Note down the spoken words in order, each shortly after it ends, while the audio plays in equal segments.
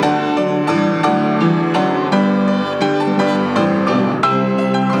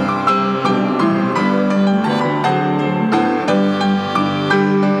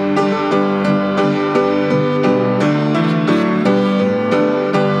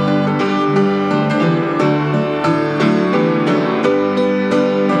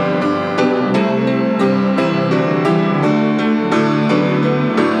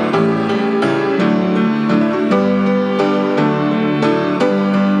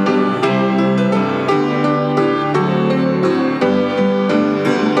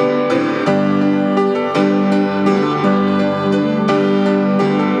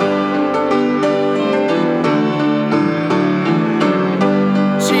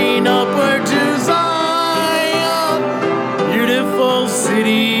marching upward to Zion, beautiful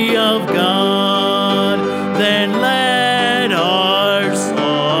city of God. Then let our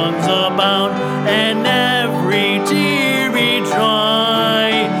songs abound and every tear be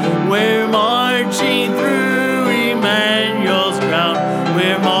dry. We're marching through Emmanuel's ground.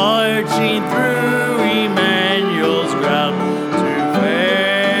 We're marching through Emmanuel's ground to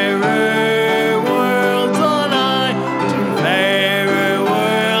fairer worlds on high, to fairer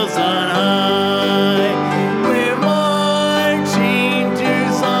worlds on high. We're marching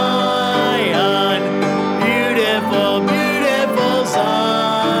to Zion, beautiful, beautiful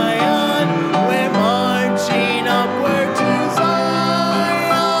Zion. We're marching upward to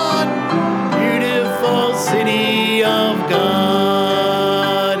Zion, beautiful city of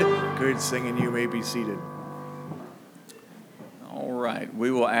God. Good singing. You may be seated. All right,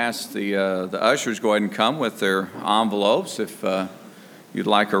 we will ask the ushers go ahead and come with their envelopes. If you'd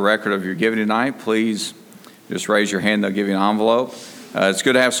like a record of your giving tonight, please just raise your hand. They'll give you an envelope. It's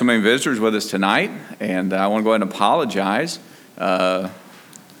good to have so many visitors with us tonight, and I want to go ahead and apologize for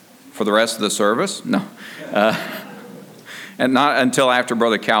the rest of the service. No, and not until after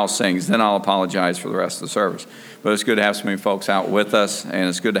Brother Cal sings. Then I'll apologize for the rest of the service. But it's good to have so many folks out with us, and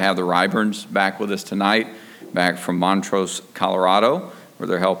it's good to have the Ryburns back with us tonight, back from Montrose, Colorado, where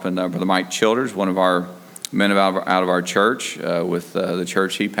they're helping Brother Mike Childers, one of our men out of our church, with the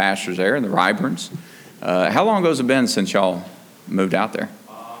church he pastors there, and the Ryburns. How long ago has it been since y'all moved out there?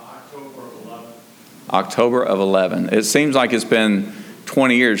 October of 11. October of 11. It seems like it's been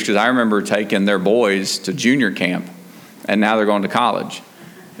 20 years, because I remember taking their boys to junior camp, and now they're going to college.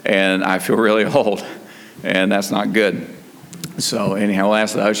 And I feel really old, and that's not good. So anyhow, we'll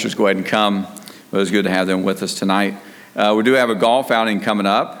ask the ushers go ahead and come. But it's good to have them with us tonight. We do have a golf outing coming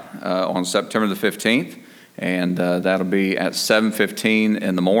up on September the 15th, and that'll be at 7:15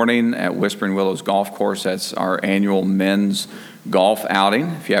 in the morning at Whispering Willows Golf Course. That's our annual men's golf outing.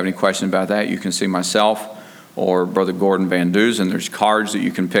 If you have any questions about that, you can see myself or Brother Gordon Van Duzen. There's cards that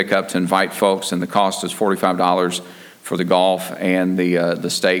you can pick up to invite folks, and the cost is $45 for the golf and the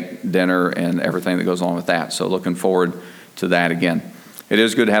steak dinner and everything that goes along with that. So looking forward to that again. It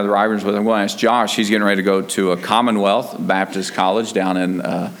is good to have the Ryburns with us. I'm going to ask Josh. He's getting ready to go to a Commonwealth Baptist College down in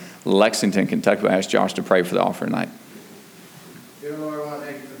Lexington, Kentucky. We'll ask Josh to pray for the offering tonight. Dear Lord, I want to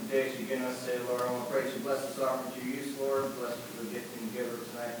thank you for the day you've given us today, Lord. I want to pray that you bless this offering to your use, Lord. Bless you for the gift and giver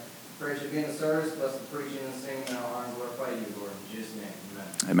tonight. Pray that you begin the service. Bless the preaching and singing. And I'll honor and glorify you, Lord. In Jesus' name, amen.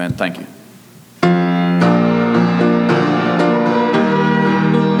 Amen. Thank you.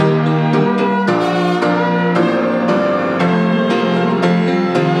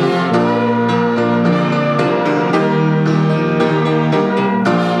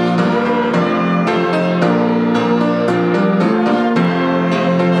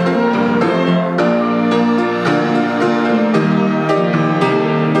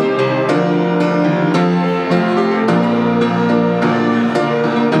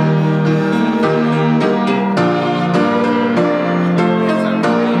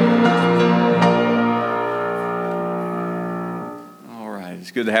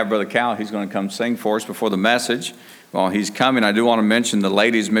 Good to have Brother Cal. He's going to come sing for us before the message. While he's coming, I do want to mention the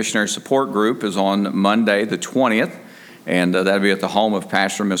Ladies Missionary Support Group is on Monday the 20th, and that'll be at the home of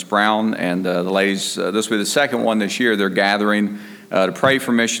Pastor Miss Brown. And the ladies, this will be the second one this year. They're gathering to pray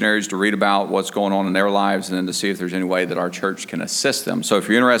for missionaries, to read about what's going on in their lives, and then to see if there's any way that our church can assist them. So if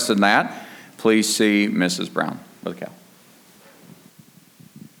you're interested in that, please see Mrs. Brown. Brother Cal.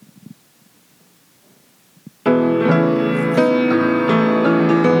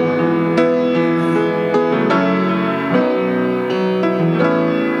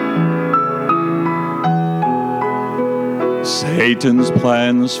 Satan's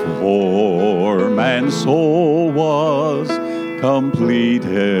plans for man's soul was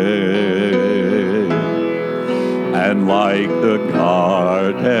completed, and like the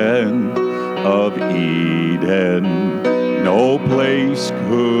Garden of Eden, no place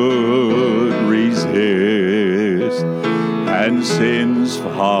could resist, and sin's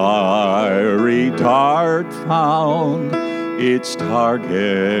fiery dart found its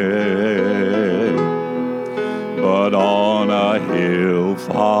target. But on a hill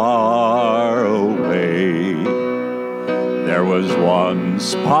far away, there was one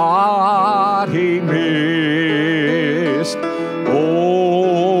spot he missed.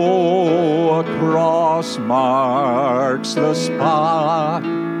 Oh, a cross marks the spot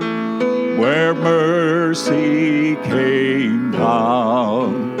where mercy came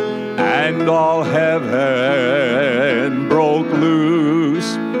down, and all heaven broke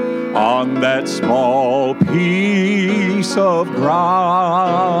loose on that small piece of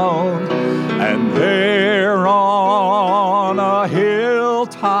ground.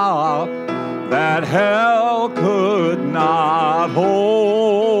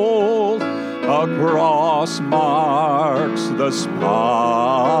 the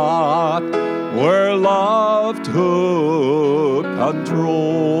spot where love took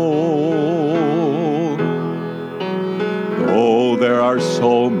control. Though there are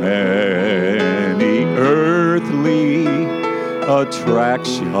so many earthly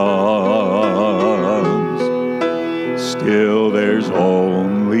attractions, still there's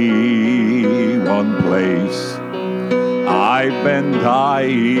only one place I've been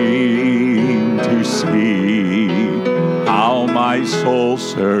dying to see, how my soul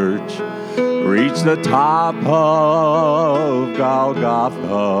search reached the top of Golgotha.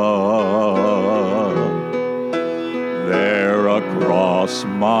 There a cross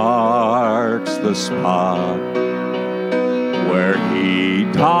marks the spot where he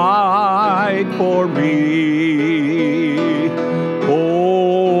died for me.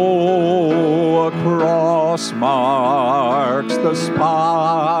 Oh, a cross marks the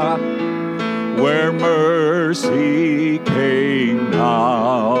spot where mercy came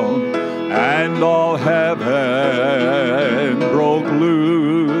down, and all heaven broke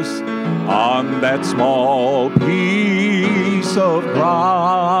loose on that small piece of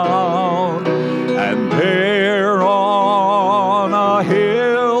ground. And there on a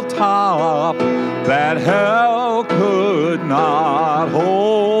hilltop that hell could not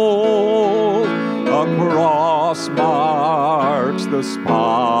hold, a cross marks the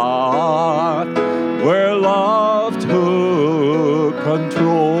spot where love took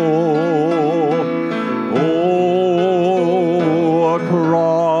control. Oh, a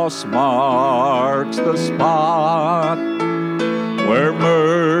cross marks the spot where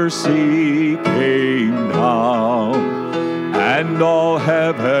mercy came down, and all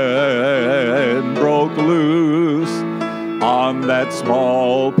heaven broke loose on that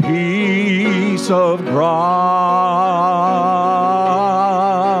small piece of ground.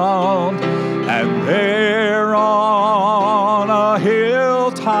 And there on a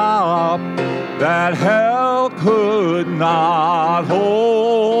hilltop that hell could not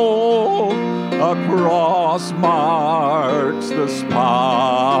hold, a cross marks the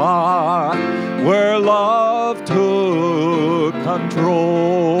spot where love took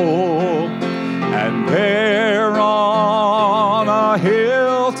control. And there on a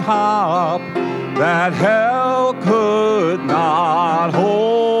hilltop that hell could not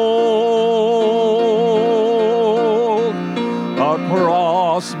hold, a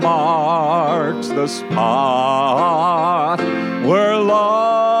cross marks the spot where love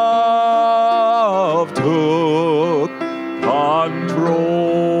took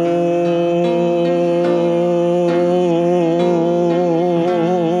control.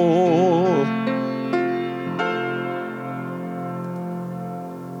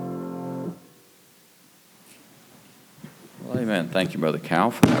 Well, amen. Thank you, Brother Cal,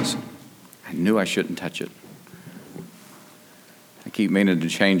 for that. I knew I shouldn't touch it. I keep meaning to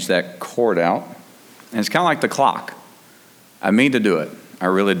change that cord out. And it's kind of like the clock. I mean to do it. I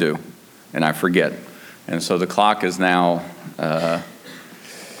really do. And I forget. And so the clock is now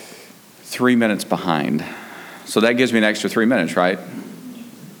 3 minutes behind. So that gives me an extra 3 minutes, right?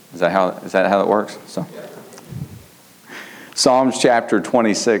 Is that how it works? So, Psalms chapter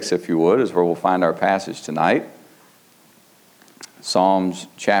 26, if you would, is where we'll find our passage tonight. Psalms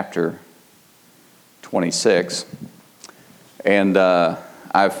chapter 26. And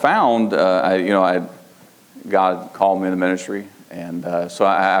I've found, God called me in the ministry, and so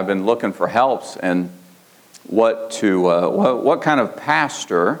I've been looking for helps and what kind of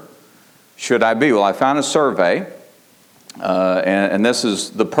pastor should I be? Well, I found a survey, and this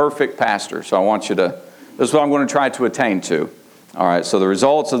is the perfect pastor. So I want you to, this is what I'm going to try to attain to. All right, so the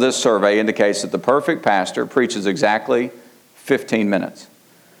results of this survey indicates that the perfect pastor preaches exactly 15 minutes.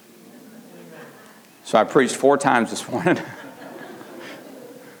 So I preached 4 times this morning.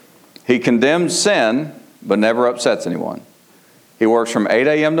 He condemns sin, but never upsets anyone. He works from 8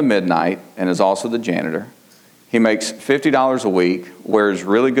 a.m. to midnight and is also the janitor. He makes $50 a week, wears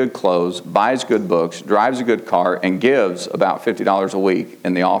really good clothes, buys good books, drives a good car, and gives about $50 a week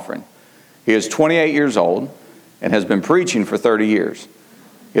in the offering. He is 28 years old and has been preaching for 30 years.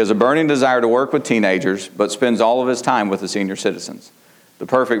 He has a burning desire to work with teenagers, but spends all of his time with the senior citizens. The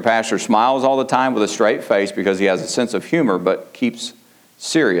perfect pastor smiles all the time with a straight face because he has a sense of humor, but keeps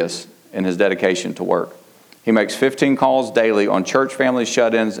serious in his dedication to work. He makes 15 calls daily on church families,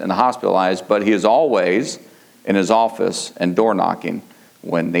 shut-ins, and hospitalized, but he is always in his office and door knocking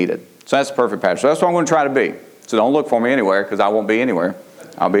when needed. So that's the perfect pastor. So that's what I'm going to try to be. So don't look for me anywhere, because I won't be anywhere.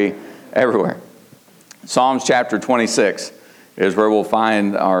 I'll be everywhere. Psalms chapter 26 is where we'll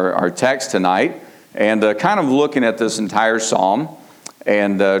find our text tonight. And kind of looking at this entire psalm,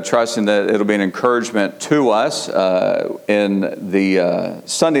 and trusting that it'll be an encouragement to us. In the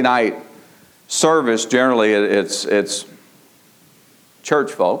Sunday night service, generally it's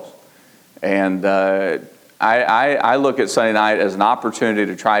church folks, and I look at Sunday night as an opportunity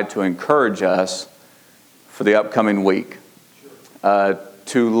to try to encourage us for the upcoming week,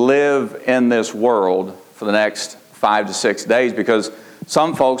 to live in this world for the next 5 to 6 days, because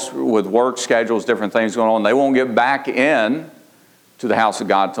some folks with work schedules, different things going on, they won't get back in to the house of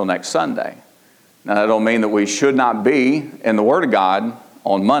God till next Sunday. Now, that don't mean that we should not be in the Word of God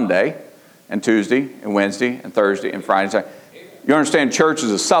on Monday and Tuesday and Wednesday and Thursday and Friday. You understand, church is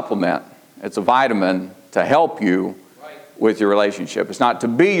a supplement. It's a vitamin to help you with your relationship. It's not to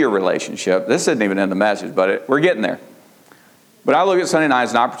be your relationship. This isn't even in the message, but we're getting there. But I look at Sunday night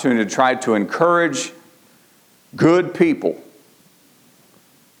as an opportunity to try to encourage good people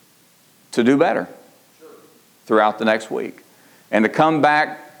to do better throughout the next week, and to come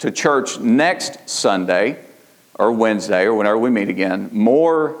back to church next Sunday or Wednesday or whenever we meet again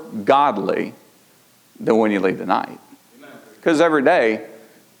more godly than when you leave tonight. Because every day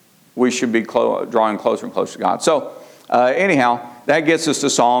we should be drawing closer and closer to God. So anyhow, that gets us to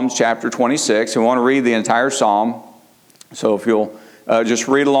Psalms chapter 26. We want to read the entire psalm. So if you'll just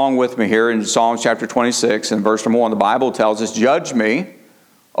read along with me here in Psalms chapter 26 and verse number 1, the Bible tells us, "Judge me,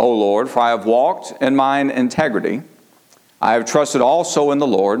 O Lord, for I have walked in mine integrity. I have trusted also in the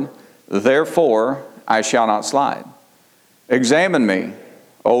Lord, therefore I shall not slide. Examine me,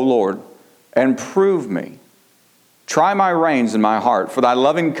 O Lord, and prove me. Try my reins and my heart, for thy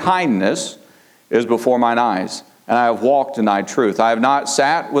loving kindness is before mine eyes, and I have walked in thy truth. I have not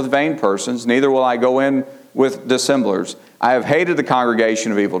sat with vain persons, neither will I go in with dissemblers. I have hated the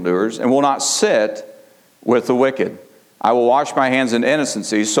congregation of evildoers, and will not sit with the wicked. I will wash my hands in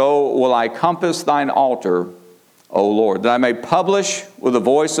innocency, so will I compass thine altar, O Lord, that I may publish with a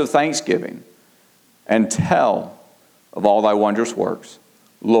voice of thanksgiving and tell of all thy wondrous works.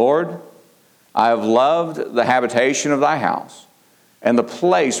 Lord, I have loved the habitation of thy house, and the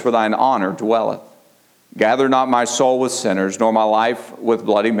place where thine honor dwelleth. Gather not my soul with sinners, nor my life with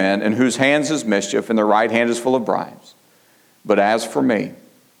bloody men, in whose hands is mischief, and their right hand is full of bribes. But as for me,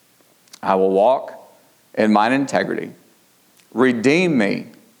 I will walk in mine integrity. Redeem me,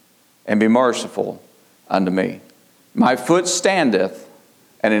 and be merciful unto me. My foot standeth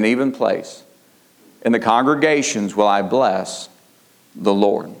in an even place. In the congregations will I bless the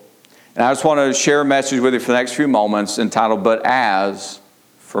Lord." And I just want to share a message with you for the next few moments entitled, "But As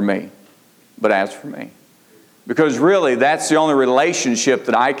for Me." But as for me. Because really, that's the only relationship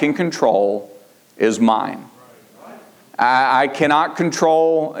that I can control is mine. I cannot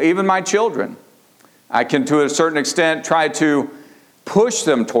control even my children. I can, to a certain extent, try to push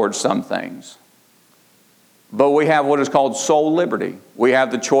them towards some things. But we have what is called soul liberty. We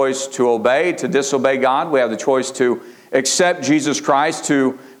have the choice to obey, to disobey God. We have the choice to accept Jesus Christ,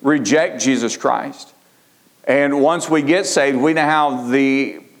 to reject Jesus Christ. And once we get saved, we now have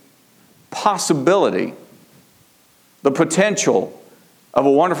the possibility, the potential of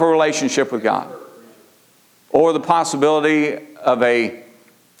a wonderful relationship with God. Or the possibility of a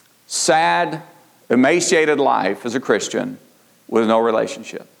sad, emaciated life as a Christian with no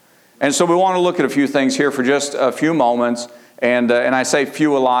relationship. And so we want to look at a few things here for just a few moments. And I say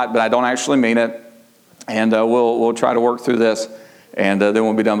few a lot, but I don't actually mean it. And we'll try to work through this, and then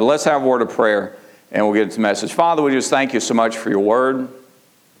we'll be done. But let's have a word of prayer, and we'll get into the message. Father, we just thank you so much for your word.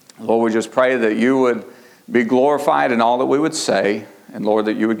 Lord, we just pray that you would be glorified in all that we would say, and Lord,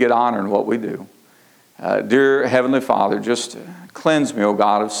 that you would get honor in what we do. Dear Heavenly Father, just cleanse me, O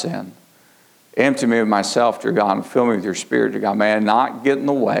God, of sin. Empty me of myself, dear God, and fill me with your Spirit, dear God. May I not get in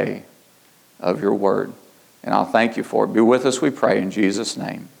the way of your word. And I'll thank you for it. Be with us, we pray, in Jesus'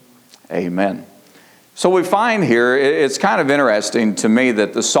 name. Amen. So we find here, it's kind of interesting to me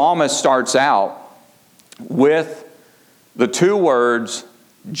that the psalmist starts out with the two words,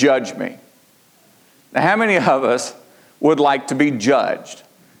 "judge me." Now, how many of us would like to be judged?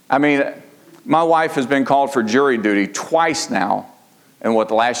 I mean, my wife has been called for jury duty twice now in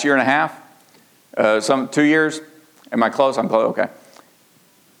the last year and a half? 2 years? Am I close? I'm close, okay.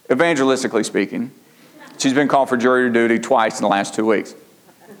 Evangelistically speaking, she's been called for jury duty twice in the last 2 weeks.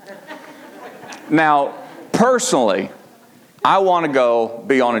 Now, personally, I want to go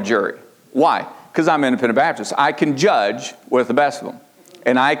be on a jury. Why? Because I'm independent Baptist. I can judge with the best of them.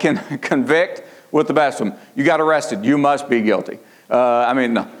 And I can convict with the best of them. You got arrested. You must be guilty.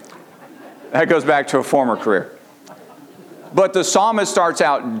 No. That goes back to a former career. But the psalmist starts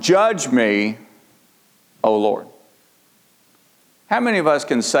out, "Judge me, O Lord." How many of us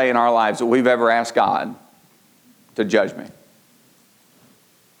can say in our lives that we've ever asked God to judge me?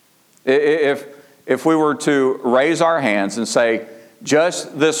 If we were to raise our hands and say,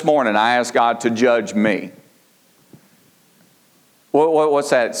 just this morning I asked God to judge me.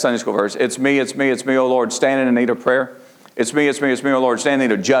 What's that Sunday school verse? It's me, O Lord, standing in need of prayer. It's me, O Lord, standing in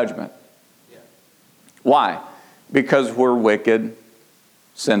need of judgment. Yeah. Why? Because we're wicked,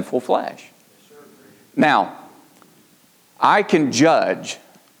 sinful flesh. Now, I can judge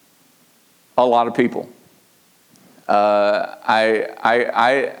a lot of people. I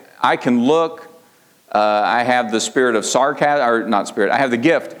can look. I have the spirit of sarcasm, or not spirit. I have the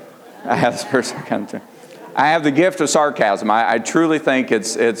gift. I have the spirit of sarcasm too. I have the gift of sarcasm. I truly think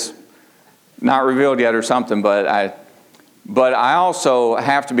it's not revealed yet or something, but I also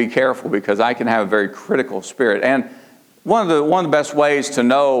have to be careful because I can have a very critical spirit. And one of the best ways to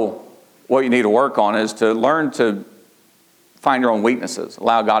know what you need to work on is to learn to find your own weaknesses.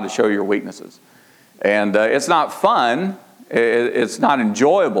 Allow God to show you your weaknesses. And it's not fun. It's not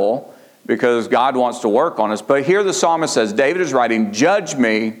enjoyable because God wants to work on us. But here the psalmist says, David is writing, judge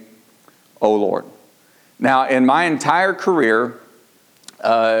me, O Lord. Now, in my entire career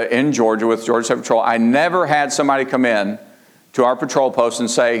in Georgia with Georgia State Patrol, I never had somebody come in to our patrol post and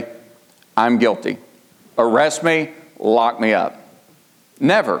say, I'm guilty. Arrest me, lock me up.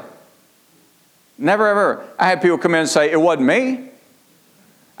 Never. Never, ever. I had people come in and say, it wasn't me.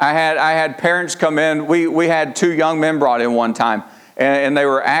 I had parents come in. We had 2 young men brought in one time, and they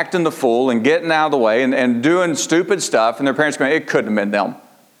were acting the fool and getting out of the way and doing stupid stuff, and their parents going, it couldn't have been them.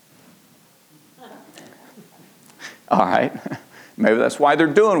 All right. Maybe that's why they're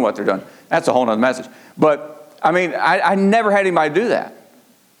doing what they're doing. That's a whole other message. But, I mean, I never had anybody do that.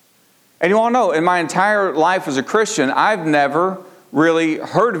 And you all know, in my entire life as a Christian, I've never really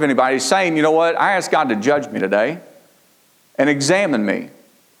heard of anybody saying, you know what, I asked God to judge me today and examine me,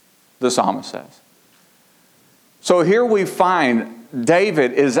 the psalmist says. So here we find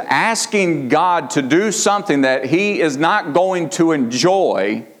David is asking God to do something that he is not going to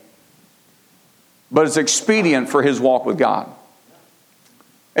enjoy, but it's expedient for his walk with God.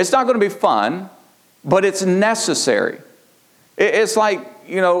 It's not going to be fun, but it's necessary. It's like,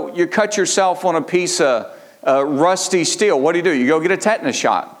 you cut yourself on a piece of rusty steel. What do? You go get a tetanus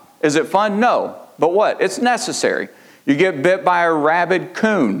shot. Is it fun? No. But what? It's necessary. You get bit by a rabid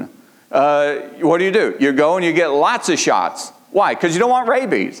coon. What do? You go and you get lots of shots. Why? Because you don't want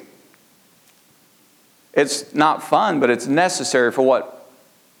rabies. It's not fun, but it's necessary for what?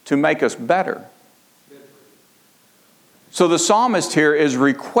 To make us better. So the psalmist here is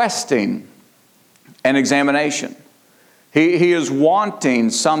requesting an examination. He is wanting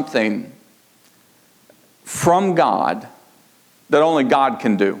something from God that only God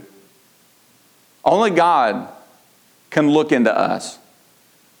can do. Only God can look into us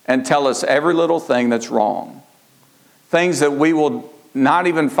and tell us every little thing that's wrong. Things that we will not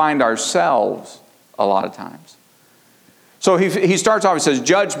even find ourselves a lot of times. So he starts off, he says,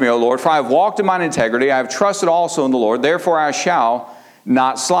 judge me, O Lord, for I have walked in mine integrity. I have trusted also in the Lord. Therefore I shall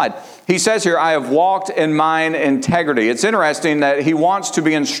not slide. He says here, I have walked in mine integrity. It's interesting that he wants to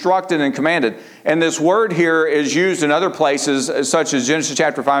be instructed and commanded. And this word here is used in other places, such as Genesis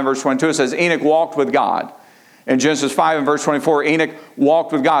chapter 5, verse 22. It says, Enoch walked with God. In Genesis 5 and verse 24, Enoch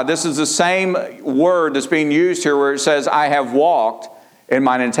walked with God. This is the same word that's being used here where it says, I have walked in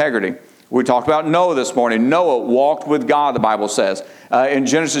mine integrity. We talked about Noah this morning. Noah walked with God, the Bible says. In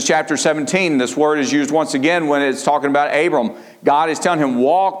Genesis chapter 17, this word is used once again when it's talking about Abram. God is telling him,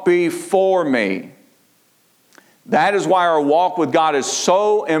 walk before me. That is why our walk with God is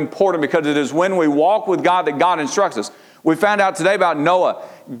so important, because it is when we walk with God that God instructs us. We found out today about Noah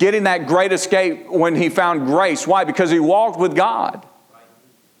getting that great escape when he found grace. Why? Because he walked with God.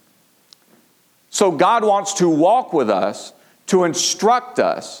 So God wants to walk with us, to instruct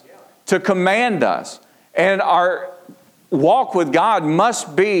us, to command us. And our walk with God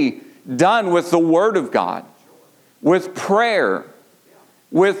must be done with the Word of God, with prayer,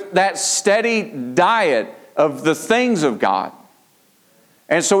 with that steady diet of the things of God.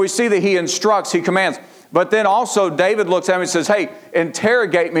 And so we see that he instructs, he commands. But then also David looks at him and says, hey,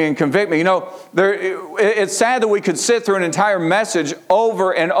 interrogate me and convict me. It's sad that we could sit through an entire message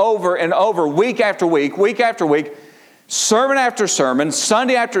over and over and over, week after week, sermon after sermon,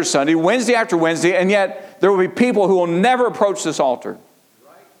 Sunday after Sunday, Wednesday after Wednesday, and yet there will be people who will never approach this altar.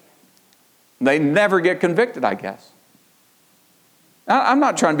 They never get convicted, I guess. I'm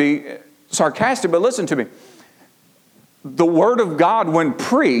not trying to be sarcastic, but listen to me. The Word of God, when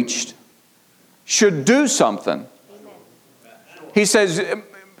preached, should do something. He says,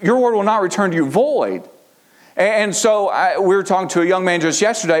 your word will not return to you void. And so we were talking to a young man just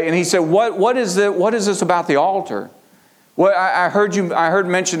yesterday, and he said, what is this about the altar? Well, I heard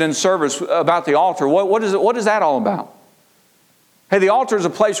mentioned in service about the altar. What is that all about? Hey, the altar is a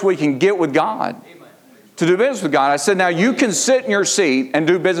place where we can get with God. Amen. To do business with God. I said, now you can sit in your seat and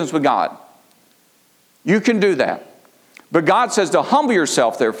do business with God. You can do that. But God says to humble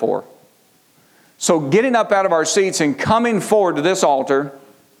yourself, therefore. So getting up out of our seats and coming forward to this altar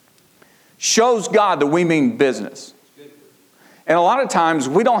shows God that we mean business. And a lot of times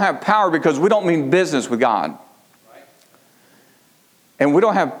we don't have power because we don't mean business with God. And we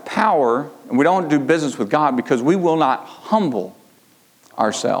don't have power and we don't do business with God because we will not humble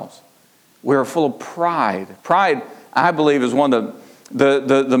ourselves. We are full of pride. Pride, I believe, is one of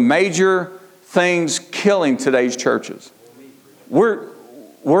the major things killing today's churches. We're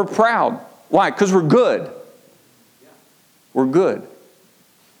proud. Why? Because we're good. We're good.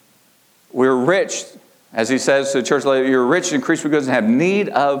 We're rich. As he says to the church later, you're rich and increased with goods and have need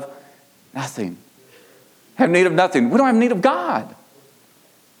of nothing. Have need of nothing. We don't have need of God.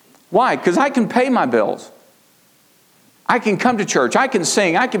 Why? Because I can pay my bills. I can come to church. I can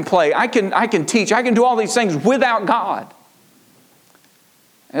sing. I can play. I can teach. I can do all these things without God.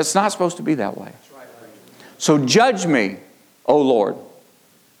 And it's not supposed to be that way. So judge me, O Lord.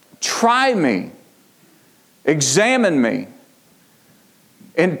 Try me. Examine me.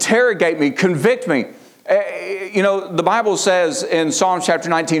 Interrogate me. Convict me. You know, the Bible says in Psalm chapter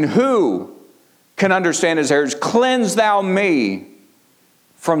 19, who can understand his errors? Cleanse thou me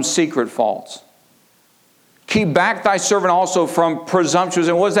from secret faults. Keep back thy servant also from presumptuous.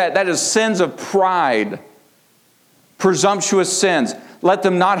 And what is that? That is sins of pride. Presumptuous sins. Let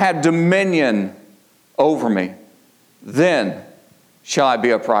them not have dominion over me. Then shall I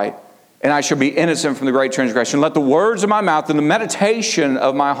be upright, and I shall be innocent from the great transgression. Let the words of my mouth and the meditation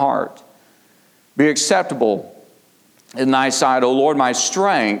of my heart be acceptable in thy sight, O Lord, my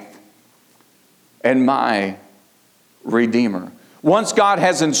strength and my Redeemer. Once God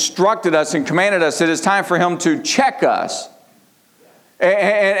has instructed us and commanded us, it is time for Him to check us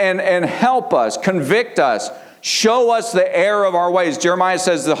and help us, convict us, show us the error of our ways. Jeremiah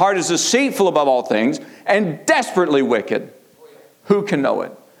says the heart is deceitful above all things and desperately wicked. Who can know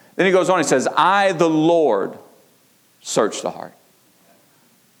it? Then he goes on and says, I, the Lord, search the heart.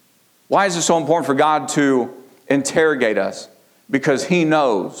 Why is it so important for God to interrogate us? Because He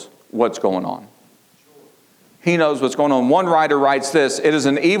knows what's going on. He knows what's going on. One writer writes this, it is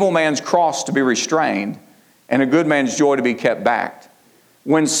an evil man's cross to be restrained and a good man's joy to be kept back.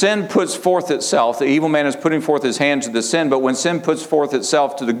 When sin puts forth itself, the evil man is putting forth his hand to the sin, but when sin puts forth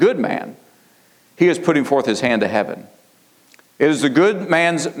itself to the good man, he is putting forth his hand to heaven. It is the good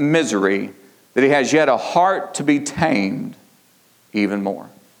man's misery that he has yet a heart to be tamed even more.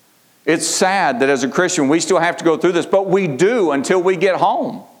 It's sad that as a Christian we still have to go through this, but we do until we get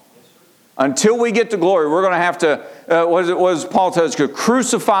home. Until we get to glory, we're going to have to, what does Paul tell us? To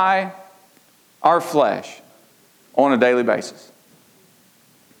crucify our flesh on a daily basis.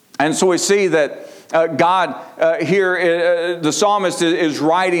 And so we see that God here, the psalmist is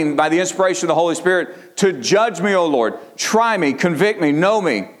writing by the inspiration of the Holy Spirit to judge me, O Lord. Try me, convict me, know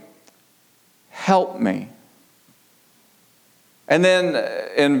me, help me. And then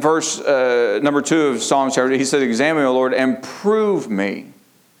in verse number 2 of Psalm chapter, he said, examine me, O Lord, and prove me.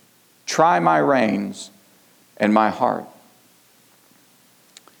 Try my reins and my heart.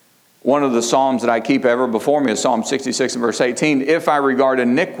 One of the Psalms that I keep ever before me is Psalm 66 and verse 18. If I regard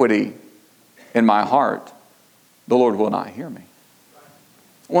iniquity in my heart, the Lord will not hear me.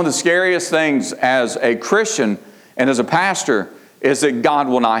 One of the scariest things as a Christian and as a pastor is that God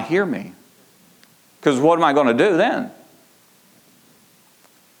will not hear me. Because what am I going to do then?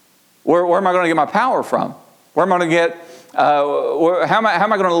 Where am I going to get my power from? Where am I going to get, how am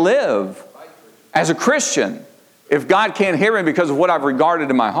I going to live as a Christian if God can't hear me because of what I've regarded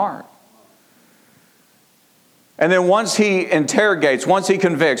in my heart? And then once He interrogates, once He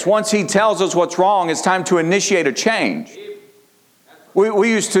convicts, once He tells us what's wrong, it's time to initiate a change. We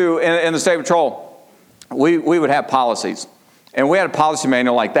used to, in the State Patrol, we would have policies. And we had a policy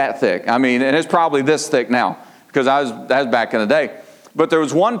manual like that thick. I mean, and it's probably this thick now because that was back in the day. But there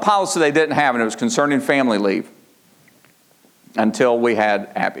was one policy they didn't have, and it was concerning family leave until we had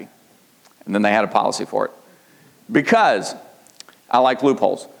Abby. And then they had a policy for it. Because I like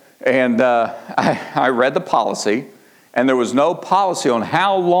loopholes. And I read the policy, and there was no policy on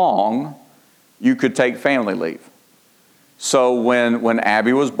how long you could take family leave. So when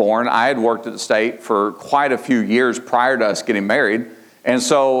Abby was born, I had worked at the state for quite a few years prior to us getting married. And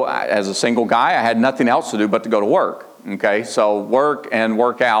so as a single guy, I had nothing else to do but to go to work. Okay, so work and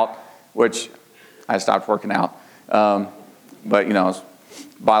work out, which I stopped working out. But, you know,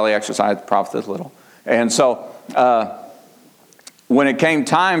 bodily exercise profiteth little. And so when it came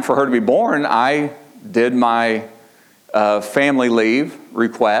time for her to be born, I did my family leave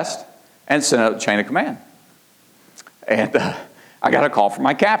request and sent out a chain of command. And I got a call from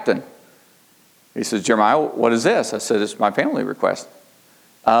my captain. He says, Jeremiah, what is this? I said, it's my family request.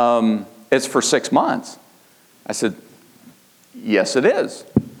 It's for 6 months. I said, yes, it is.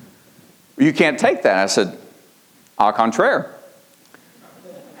 You can't take that. I said, au contraire.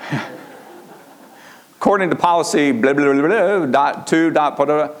 According to policy, blah, blah, blah, blah, dot two, dot, blah,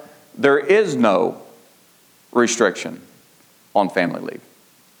 blah, blah, there is no restriction on family leave.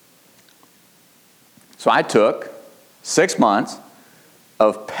 So I took 6 months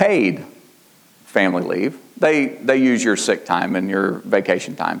of paid family leave. They use your sick time and your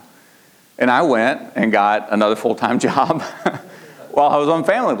vacation time. And I went and got another full-time job while I was on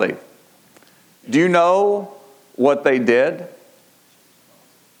family leave. Do you know what they did?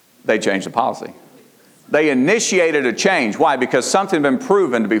 They changed the policy. They initiated a change. Why? Because something had been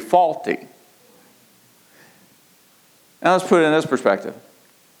proven to be faulty. Now let's put it in this perspective.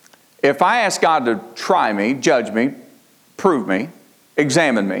 If I ask God to try me, judge me, prove me,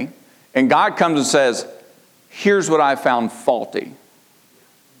 examine me, and God comes and says, here's what I found faulty.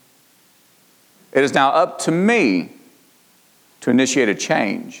 It is now up to me to initiate a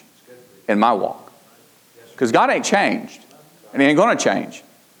change in my walk. Because God ain't changed, and He ain't going to change.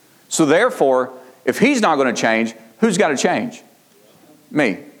 So therefore, if He's not going to change, who's got to change?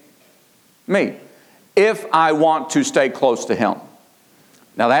 Me. Me. If I want to stay close to Him.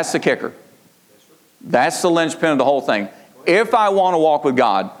 Now that's the kicker. That's the linchpin of the whole thing. If I want to walk with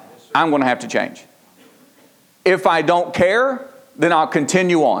God, I'm going to have to change. If I don't care, then I'll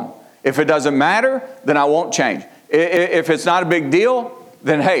continue on. If it doesn't matter, then I won't change. If it's not a big deal,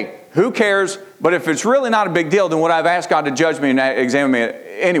 then hey, who cares? But if it's really not a big deal, then would I have asked God to judge me and examine me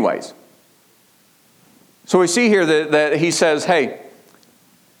anyways? So we see here that He says, hey,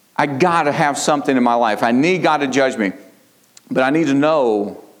 I got to have something in my life. I need God to judge me. But I need to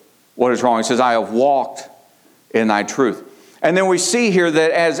know what is wrong. He says, I have walked in thy truth. And then we see here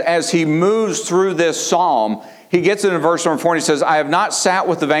that as he moves through this psalm, he gets into verse number 4 and he says, I have not sat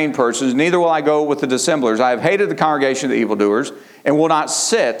with the vain persons, neither will I go with the dissemblers. I have hated the congregation of the evildoers, and will not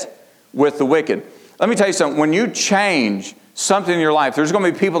sit with the wicked. Let me tell you something. When you change something in your life, there's going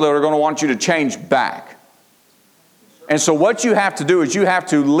to be people that are going to want you to change back. And so what you have to do is you have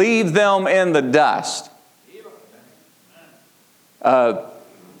to leave them in the dust.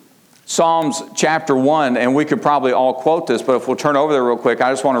 Psalms chapter 1, and we could probably all quote this, but if we'll turn over there real quick, I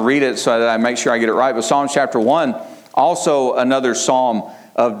just want to read it so that I make sure I get it right. But Psalms chapter 1, also another psalm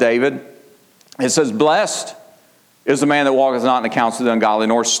of David. It says, blessed is the man that walketh not in the counsel of the ungodly,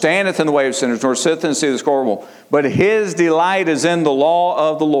 nor standeth in the way of sinners, nor sitteth in the seat of the scornful. But his delight is in the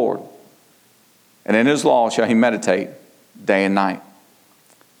law of the Lord. And in his law shall he meditate day and night.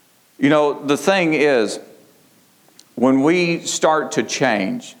 You know, the thing is, when we start to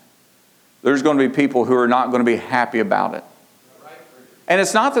change, there's going to be people who are not going to be happy about it. And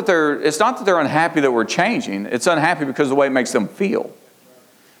it's not that they're unhappy that we're changing. It's unhappy because of the way it makes them feel.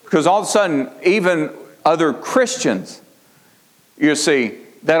 Because all of a sudden, even other Christians, you see,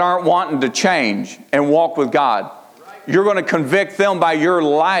 that aren't wanting to change and walk with God, you're going to convict them by your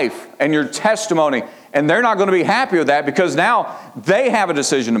life and your testimony. And they're not going to be happy with that because now they have a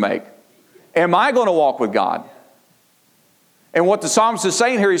decision to make. Am I going to walk with God? And what the psalmist is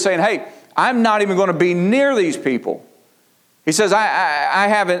saying here, he's saying, hey, I'm not even going to be near these people. He says, I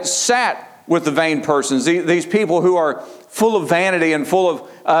haven't sat with the vain persons, these people who are full of vanity and full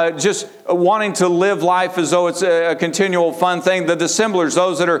of just wanting to live life as though it's a continual fun thing. The dissemblers,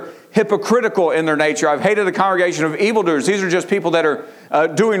 those that are hypocritical in their nature. I've hated the congregation of evildoers. These are just people that are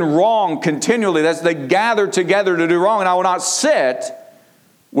doing wrong continually. They gather together to do wrong, and I will not sit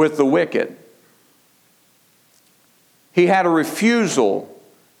with the wicked. He had a refusal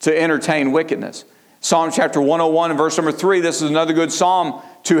to entertain wickedness. Psalm chapter 101 and verse number 3, this is another good psalm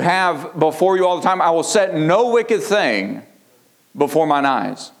to have before you all the time. I will set no wicked thing before mine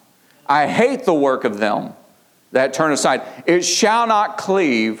eyes. I hate the work of them that turn aside. It shall not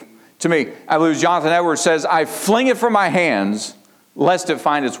cleave to me. I believe Jonathan Edwards says, I fling it from my hands, lest it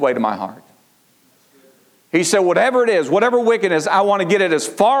find its way to my heart. He said, whatever it is, whatever wickedness, I want to get it as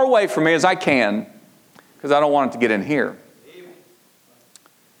far away from me as I can, because I don't want it to get in here.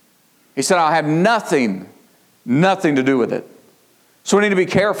 He said, I'll have nothing to do with it. So we need to be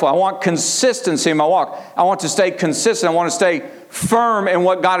careful. I want consistency in my walk. I want to stay consistent. I want to stay firm in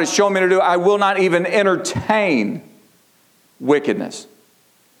what God has shown me to do. I will not even entertain wickedness.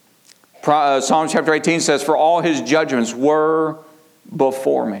 Psalm chapter 18 says, for all his judgments were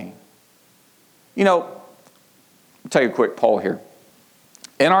before me. You know, I'll take a quick poll here.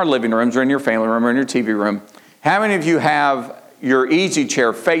 in our living rooms or in your family room or in your TV room, how many of you have your easy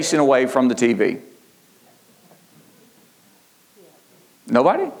chair facing away from the TV?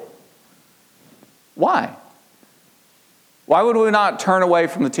 Nobody? Why? Why would we not turn away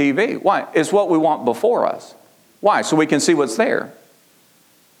from the TV? Why? It's what we want before us. Why? So we can see what's there.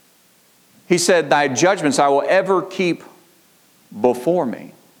 He said, thy judgments I will ever keep before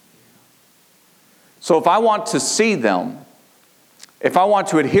me. So if I want to see them, if I want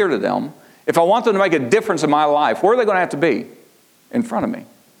to adhere to them, if I want them to make a difference in my life, where are they going to have to be? In front of me.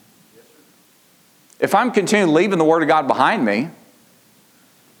 If I'm continuing leaving the Word of God behind me,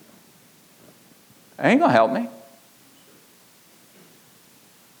 it ain't going to help me.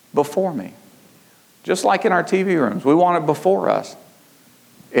 Before me. Just like in our TV rooms. We want it before us.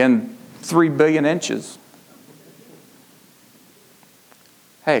 In 3 billion inches.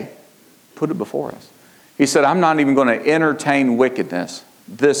 Hey, put it before us. He said, I'm not even going to entertain wickedness.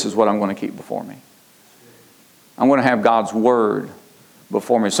 This is what I'm going to keep before me. I'm going to have God's Word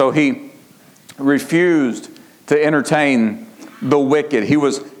before me. So he refused to entertain the wicked. He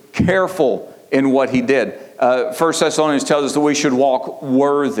was careful in what he did. 1 Thessalonians tells us that we should walk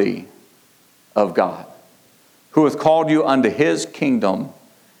worthy of God, who hath called you unto His kingdom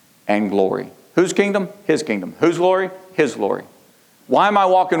and glory. Whose kingdom? His kingdom. Whose glory? His glory. Why am I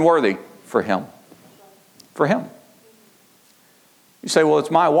walking worthy? For Him. For Him. You say, well,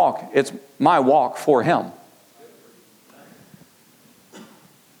 it's my walk. It's my walk for Him.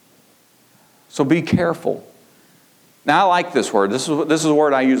 So be careful. Now, I like this word. This is a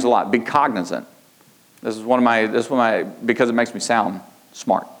word I use a lot. Be cognizant. This is one of my, because it makes me sound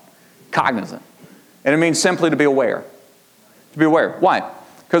smart. Cognizant. And it means simply to be aware. To be aware. Why?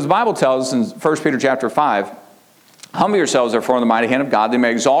 Because the Bible tells us in 1 Peter chapter 5, humble yourselves therefore in the mighty hand of God, that He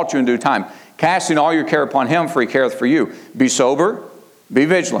may exalt you in due time, casting all your care upon Him, for He careth for you. Be sober, be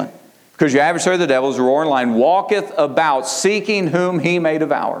vigilant, because your adversary the devil is a roaring lion, walketh about, seeking whom he may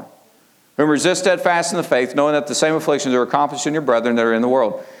devour. Whom resist steadfast in the faith, knowing that the same afflictions are accomplished in your brethren that are in the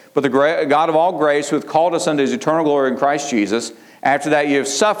world. But the God of all grace, who hath called us unto His eternal glory in Christ Jesus, after that ye have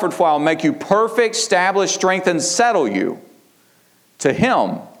suffered for a while, make you perfect, establish, strengthen, settle you. To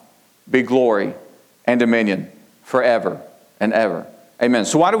Him be glory and dominion forever and ever. Amen.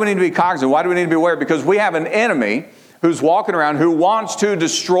 So why do we need to be cognizant? Why do we need to be aware? Because we have an enemy who's walking around who wants to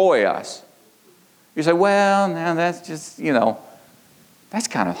destroy us. You say, well, now that's just, that's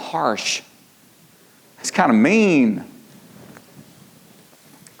kind of harsh. That's kind of mean.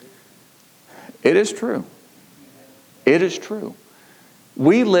 It is true. It is true.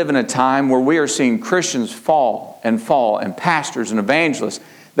 We live in a time where we are seeing Christians fall, and pastors and evangelists.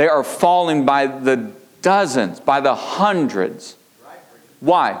 They are falling by the dozens, by the hundreds.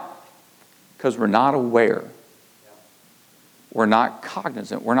 Why? Because we're not aware. We're not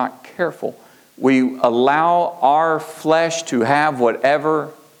cognizant. We're not careful. We allow our flesh to have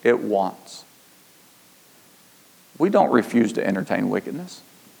whatever it wants. We don't refuse to entertain wickedness.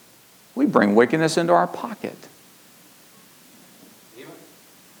 We bring wickedness into our pocket.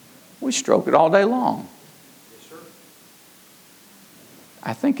 We stroke it all day long. Yes, sir.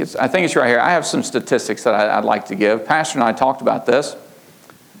 I think it's right here. I have some statistics that I'd like to give. Pastor and I talked about this,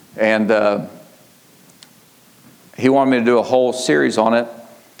 and he wanted me to do a whole series on it,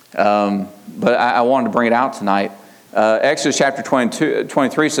 but I wanted to bring it out tonight. Exodus chapter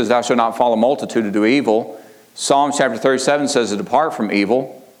 23 says, thou shalt not follow multitude to do evil. Psalms chapter 37 says to depart from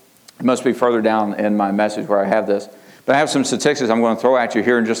evil. It must be further down in my message where I have this. But I have some statistics I'm going to throw at you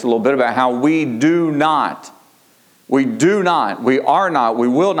here in just a little bit about how we are not, we will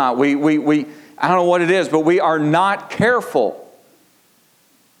not, I don't know what it is, but we are not careful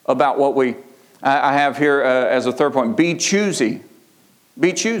about what I have here as a third point. Be choosy.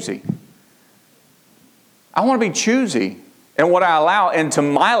 Be choosy. I want to be choosy in what I allow into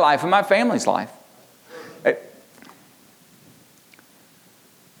my life and my family's life.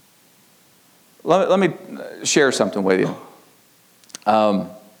 Let me share something with you.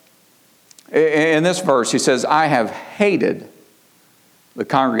 In this verse, he says, I have hated the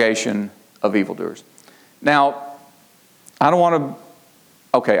congregation of evildoers. Now, I don't want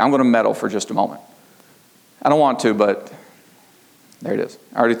to, I'm going to meddle for just a moment. I don't want to, but there it is.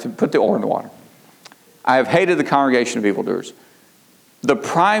 I already put the oar in the water. I have hated the congregation of evildoers. The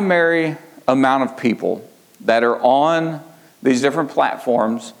primary amount of people that are on these different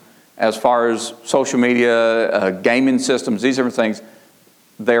platforms, as far as social media, gaming systems, these different things,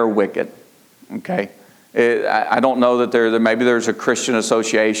 they're wicked. Okay? I don't know that maybe there's a Christian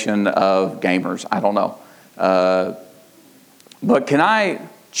association of gamers. I don't know. But can I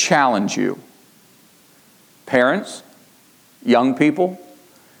challenge you, parents, young people,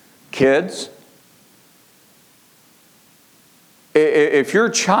 Kids, if your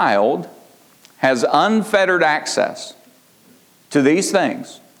child has unfettered access to these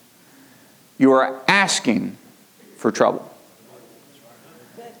things, you are asking for trouble.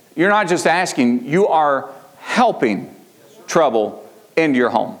 You're not just asking, you are helping trouble into your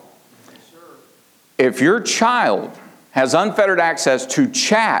home. If your child has unfettered access to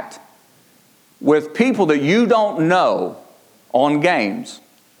chat with people that you don't know on games,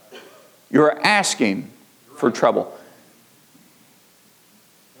 you're asking for trouble.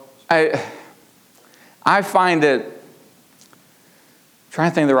 I find it,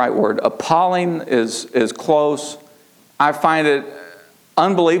 trying to think of the right word, appalling is close. I find it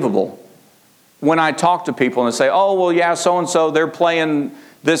unbelievable when I talk to people and they say, oh, well, yeah, so-and-so, they're playing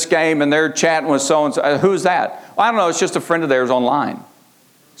this game and they're chatting with so-and-so. Who's that? Well, I don't know, it's just a friend of theirs online.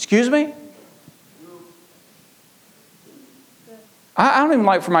 Excuse me? I don't even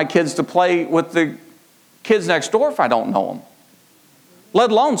like for my kids to play with the kids next door if I don't know them.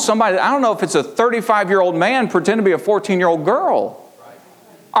 Let alone somebody, I don't know if it's a 35-year-old man pretending to be a 14-year-old girl.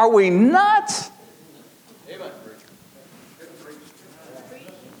 Are we nuts?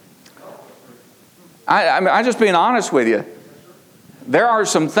 I'm just being honest with you. There are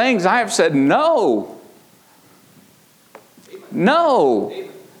some things I have said, no. No.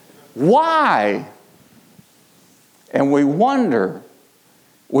 Why? And we wonder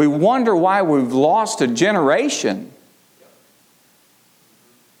why we've lost a generation.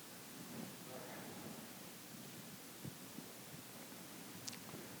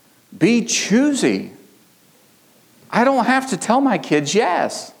 Be choosy. I don't have to tell my kids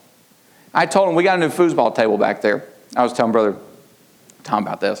yes. I told them we got a new foosball table back there. I was telling Brother Tom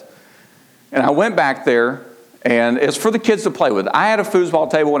about this. And I went back there, and it's for the kids to play with. I had a foosball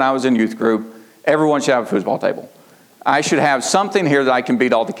table when I was in youth group. Everyone should have a foosball table. I should have something here that I can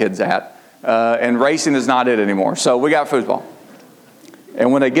beat all the kids at. And racing is not it anymore. So we got foosball.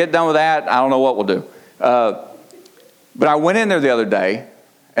 And when they get done with that, I don't know what we'll do. But I went in there the other day,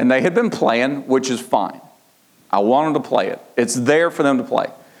 and they had been playing, which is fine. I want them to play it. It's there for them to play.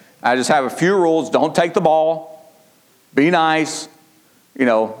 I just have a few rules. Don't take the ball. Be nice.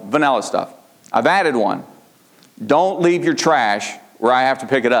 Vanilla stuff. I've added one. Don't leave your trash where I have to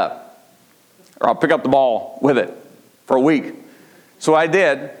pick it up. Or I'll pick up the ball with it for a week. So what I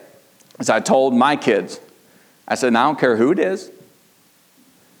did is I told my kids, I said, I don't care who it is,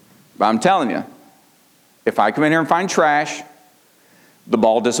 but I'm telling you, if I come in here and find trash, the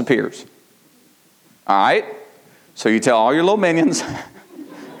ball disappears. All right? So you tell all your little minions.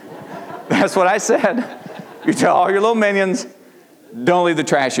 That's what I said. You tell all your little minions, don't leave the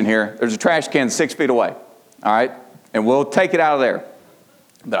trash in here. There's a trash can 6 feet away. All right? And we'll take it out of there.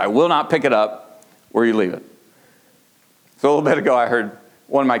 But I will not pick it up where you leave it. So a little bit ago I heard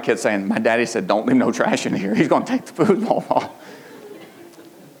one of my kids saying, my daddy said, don't leave no trash in here. He's going to take the foosball ball.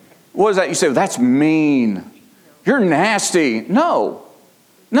 What is that? You say, well, that's mean. You're nasty. No.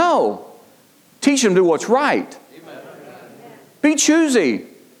 Teach them to do what's right. Be choosy.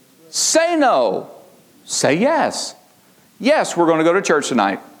 Say no. Say yes. Yes, we're going to go to church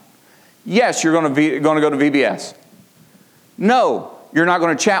tonight. Yes, you're going to go to VBS. No, you're not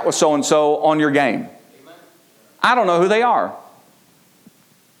going to chat with so-and-so on your game. I don't know who they are.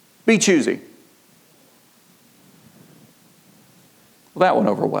 Be choosy. Well, that went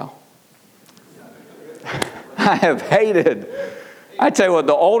over well. I have hated. I tell you what,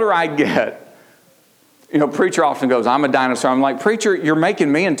 the older I get, preacher often goes, I'm a dinosaur. I'm like, preacher, you're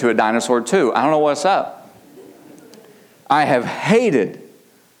making me into a dinosaur too. I don't know what's up. I have hated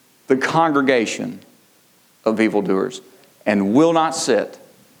the congregation of evildoers and will not sit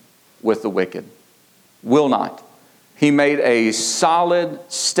with the wicked. Will not. He made a solid,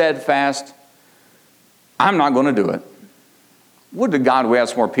 steadfast, I'm not going to do it. Would to God we have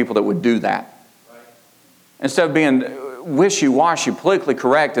some more people that would do that. Instead of being wishy-washy, politically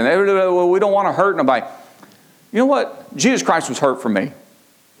correct, and we don't want to hurt nobody. You know what? Jesus Christ was hurt for me.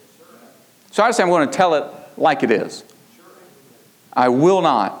 So I say I'm going to tell it like it is. I will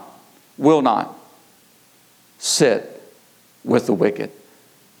not sit with the wicked.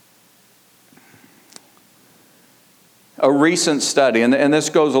 A recent study, and this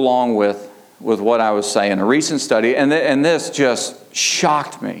goes along with what I was saying, a recent study, and this just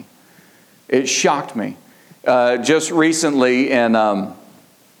shocked me. It shocked me. Just recently in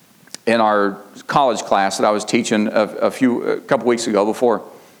our college class that I was teaching a couple weeks ago before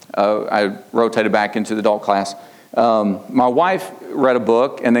I rotated back into the adult class, my wife read a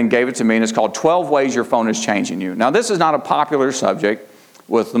book and then gave it to me, and it's called 12 Ways Your Phone is Changing You. Now, this is not a popular subject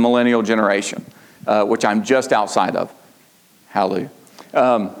with the millennial generation, which I'm just outside of. Hallelujah.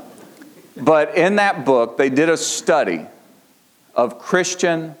 But in that book, they did a study of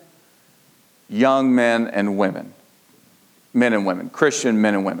Christian young men and women. Men and women. Christian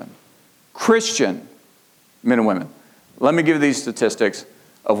men and women. Christian men and women. Let me give you these statistics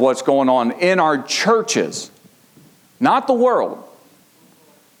of what's going on in our churches. Not the world.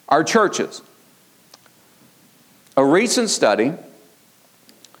 Our churches. A recent study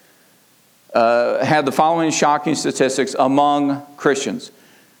had the following shocking statistics among Christians.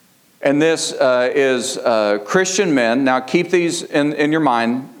 And this is Christian men. Now keep these in your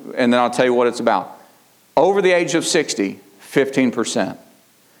mind, and then I'll tell you what it's about. Over the age of 60, 15%.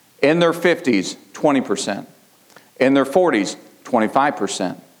 In their 50s, 20%. In their 40s,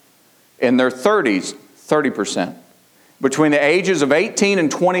 25%. In their 30s, 30%. Between the ages of 18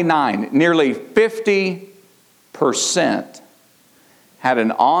 and 29, nearly 50% had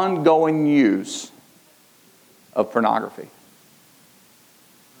an ongoing use of pornography.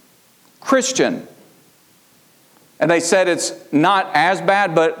 Christian. And they said it's not as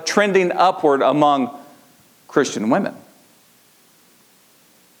bad, but trending upward among Christian women.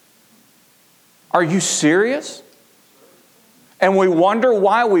 Are you serious? And we wonder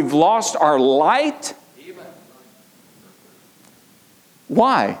why we've lost our light?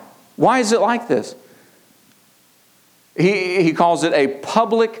 Why? Why is it like this? He calls it a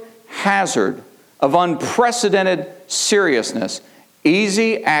public hazard of unprecedented seriousness.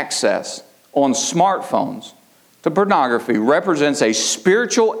 Easy access on smartphones to pornography represents a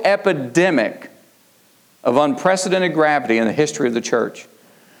spiritual epidemic of unprecedented gravity in the history of the church,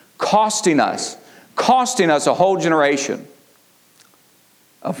 costing us a whole generation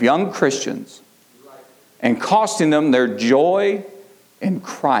of young Christians and costing them their joy in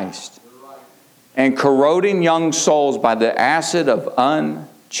Christ and corroding young souls by the acid of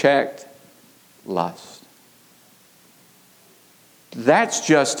unchecked lust. That's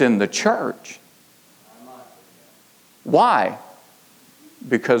just in the church. Why?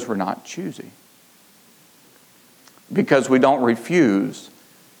 Because we're not choosy. Because we don't refuse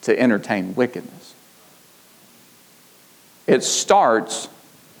to entertain wickedness. It starts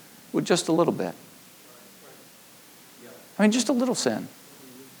with just a little bit. I mean, just a little sin.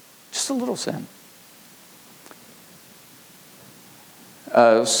 Just a little sin.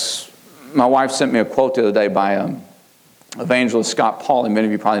 My wife sent me a quote the other day by evangelist Scott Paul, and many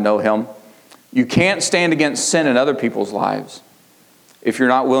of you probably know him. You can't stand against sin in other people's lives if you're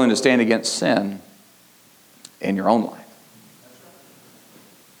not willing to stand against sin in your own life.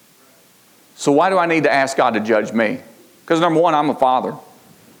 So why do I need to ask God to judge me? Because number one, I'm a father.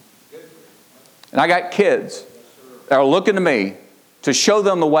 And I got kids that are looking to me to show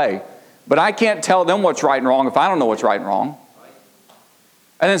them the way. But I can't tell them what's right and wrong if I don't know what's right and wrong.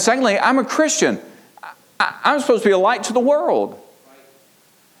 And then secondly, I'm a Christian. I'm supposed to be a light to the world.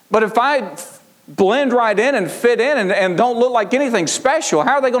 But if I blend right in and fit in and don't look like anything special,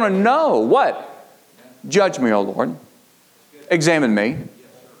 how are they going to know? What? Judge me, O Lord. Examine me.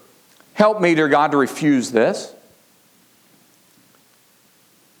 Help me, dear God, to refuse this.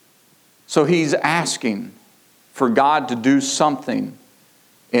 So he's asking for God to do something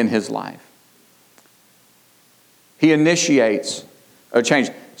in his life. He initiates a change.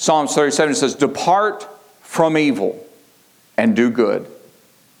 Psalms 37 says, depart from evil and do good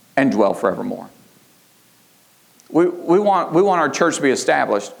and dwell forevermore. We want our church to be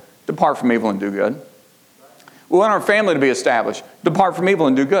established. Depart from evil and do good. We want our family to be established. Depart from evil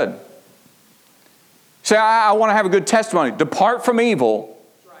and do good. Say, I want to have a good testimony. Depart from evil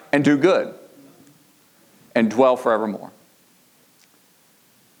and do good and dwell forevermore.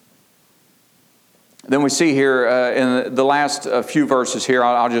 Then we see here in the last few verses here,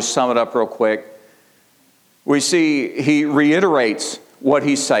 I'll just sum it up real quick. We see he reiterates what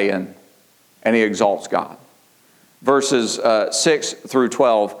he's saying and he exalts God. Verses 6 through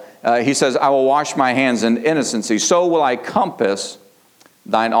 12, he says, I will wash my hands in innocency, so will I compass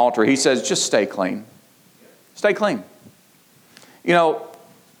thine altar. He says, just stay clean. Stay clean. You know,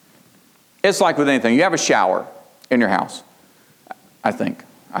 it's like with anything. You have a shower in your house, I think,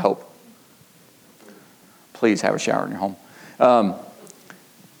 I hope. Please have a shower in your home.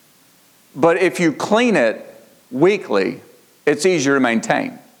 But if you clean it weekly, it's easier to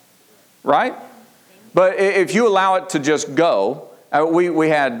maintain, right? But if you allow it to just go, we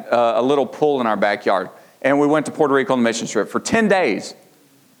had a little pool in our backyard, and we went to Puerto Rico on the mission trip for 10 days.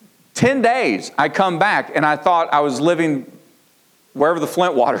 10 days, I come back, and I thought I was living wherever the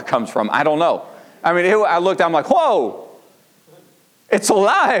Flint water comes from. I don't know. I mean, I looked, I'm like, whoa, it's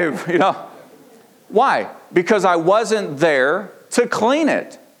alive, you know. Why? Because I wasn't there to clean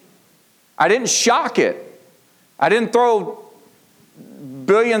it. I didn't shock it. I didn't throw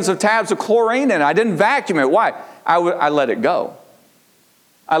billions of tabs of chlorine in it. I didn't vacuum it. Why? I let it go.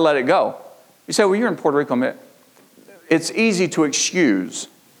 I let it go. You say, well, you're in Puerto Rico. Man. It's easy to excuse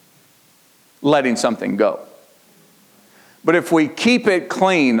letting something go. But if we keep it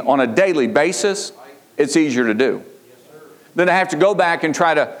clean on a daily basis, it's easier to do. Then I have to go back and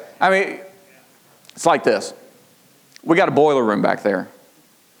try to, it's like this. We got a boiler room back there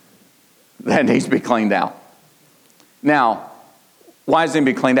that needs to be cleaned out. Now, why does it need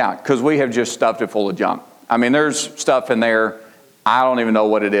to be cleaned out? Because we have just stuffed it full of junk. There's stuff in there, I don't even know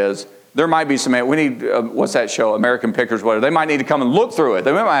what it is. There might be some, we need, what's that show, American Pickers, whatever. They might need to come and look through it.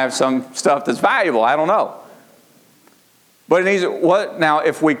 They might have some stuff that's valuable, I don't know. But it needs, now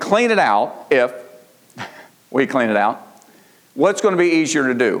if we clean it out, what's going to be easier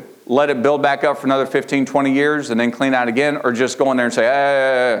to do? Let it build back up for another 15, 20 years and then clean out again, or just go in there and say,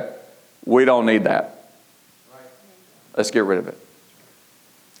 hey, we don't need that. Let's get rid of it.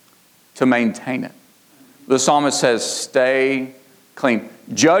 To maintain it. The psalmist says, stay clean.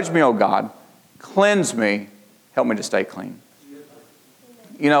 Judge me, O God. Cleanse me. Help me to stay clean.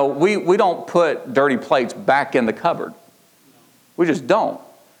 We don't put dirty plates back in the cupboard. We just don't.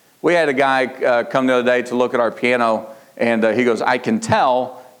 We had a guy come the other day to look at our piano, and he goes, I can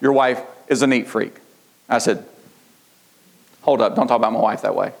tell your wife is a neat freak. I said, hold up, don't talk about my wife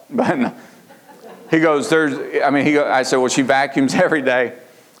that way. But no. He goes, I said, well, she vacuums every day.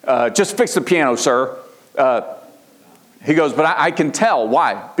 Just fix the piano, sir. He goes, but I can tell.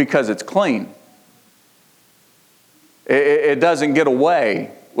 Why? Because it's clean. It doesn't get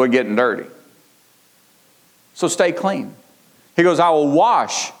away with getting dirty. So stay clean. He goes, I will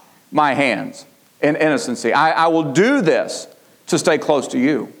wash my hands in innocency. I will do this to stay close to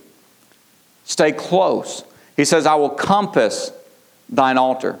you. Stay close. He says, I will compass thine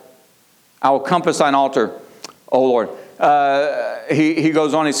altar. I will compass thine altar, O Lord. He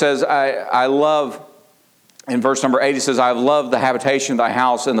goes on, he says, I love, in verse number 8, he says, I have loved the habitation of thy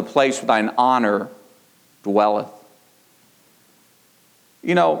house, and the place where thine honor dwelleth.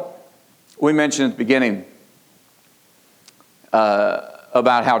 We mentioned at the beginning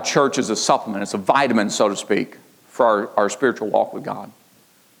about how church is a supplement. It's a vitamin, so to speak, for our spiritual walk with God.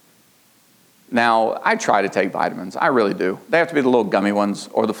 Now, I try to take vitamins. I really do. They have to be the little gummy ones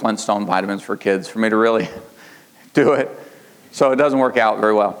or the Flintstone vitamins for kids for me to really do it. So it doesn't work out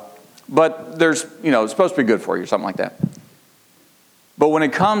very well. But there's, it's supposed to be good for you or something like that. But when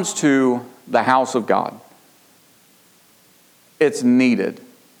it comes to the house of God, it's needed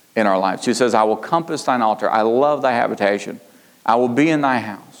in our lives. He says, I will compass thine altar. I love thy habitation. I will be in thy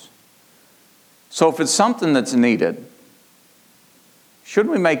house. So if it's something that's needed,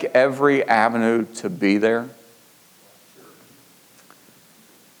 shouldn't we make every avenue to be there?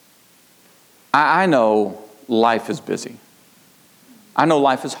 I know life is busy. I know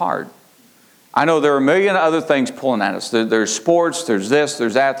life is hard. I know there are a million other things pulling at us. There's sports, there's this,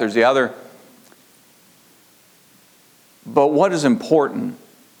 there's that, there's the other. But what is important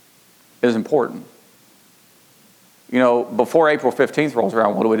is important. Before April 15th rolls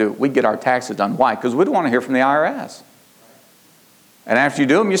around, what do? We get our taxes done. Why? Because we don't want to hear from the IRS. And after you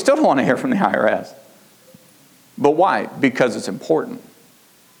do them, you still don't want to hear from the IRS. But why? Because it's important.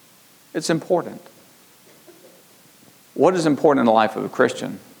 It's important. What is important in the life of a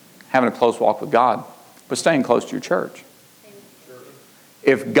Christian? Having a close walk with God, but staying close to your church.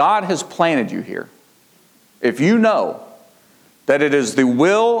 If God has planted you here, if you know that it is the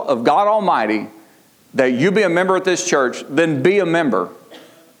will of God Almighty that you be a member at this church, then be a member.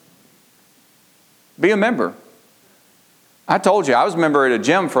 Be a member. I told you, I was a member at a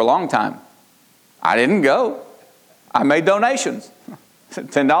gym for a long time. I didn't go. I made donations,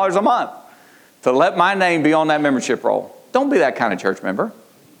 $10 a month, to let my name be on that membership roll. Don't be that kind of church member.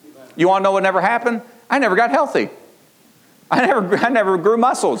 You want to know what never happened? I never got healthy. I never grew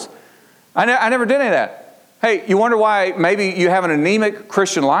muscles. I never did any of that. Hey, you wonder why maybe you have an anemic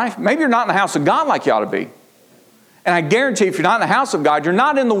Christian life? Maybe you're not in the house of God like you ought to be. And I guarantee if you're not in the house of God, you're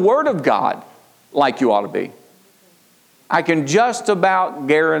not in the Word of God like you ought to be. I can just about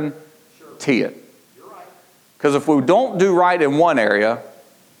guarantee it. Because if we don't do right in one area,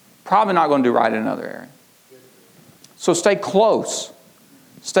 probably not going to do right in another area. So stay close.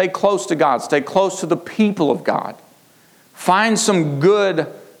 Stay close to God. Stay close to the people of God. Find some good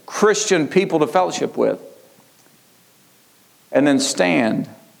Christian people to fellowship with. And then stand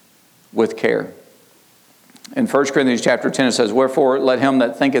with care. In 1 Corinthians chapter 10 it says, wherefore let him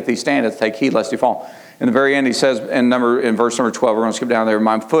that thinketh he standeth take heed lest he fall. In the very end he says in verse number 12, we're going to skip down there,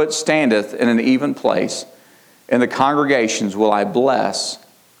 my foot standeth in an even place. In the congregations will I bless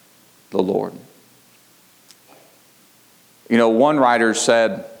the Lord. You know, one writer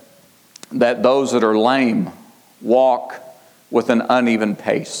said that those that are lame walk with an uneven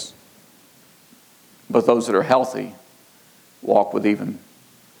pace, but those that are healthy walk with even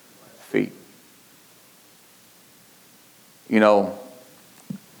feet. You know,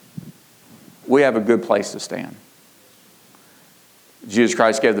 we have a good place to stand. Jesus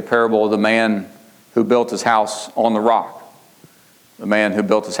Christ gave the parable of the man who built his house on the rock, the man who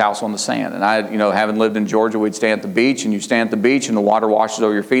built his house on the sand. And I, having lived in Georgia, we'd stand at the beach, and you stand at the beach, and the water washes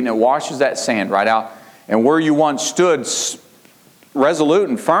over your feet, and it washes that sand right out. And where you once stood resolute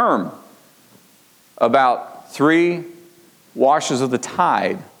and firm, about 3 washes of the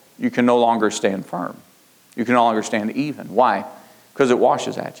tide, you can no longer stand firm. You can no longer stand even. Why? Because it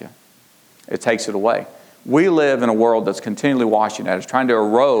washes at you. It takes it away. We live in a world that's continually washing at us, trying to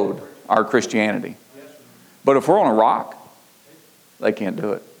erode our Christianity. But if we're on a rock, they can't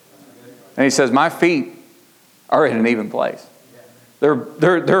do it. And he says, my feet are in an even place.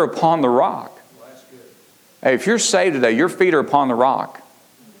 They're upon the rock. Hey, if you're saved today, your feet are upon the rock.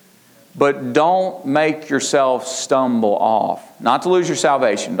 But don't make yourself stumble off. Not to lose your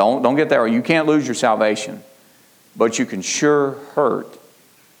salvation. Don't get there. You can't lose your salvation. But you can sure hurt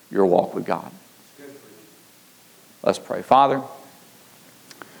your walk with God. Let's pray. Father,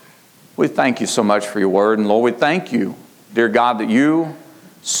 we thank you so much for your word. And Lord, we thank you, dear God, that you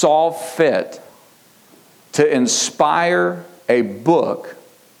saw fit to inspire a book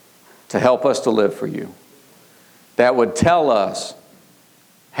to help us to live for you. That would tell us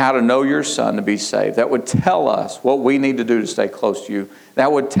how to know your Son to be saved. That would tell us what we need to do to stay close to you.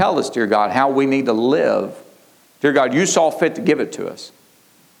 That would tell us, dear God, how we need to live. Dear God, you saw fit to give it to us.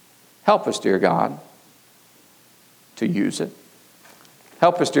 Help us, dear God, to use it.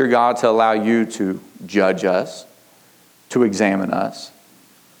 Help us, dear God, to allow you to judge us, to examine us,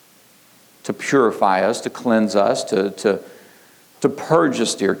 to purify us, to cleanse us, to purge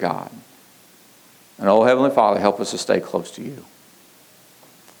us, dear God. And oh, Heavenly Father, help us to stay close to you.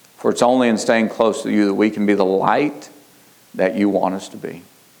 For it's only in staying close to you that we can be the light that you want us to be.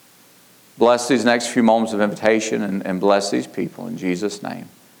 Bless these next few moments of invitation and bless these people in Jesus' name.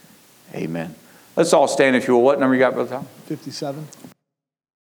 Amen. Let's all stand if you will. What number you got, Brother Tom? 57.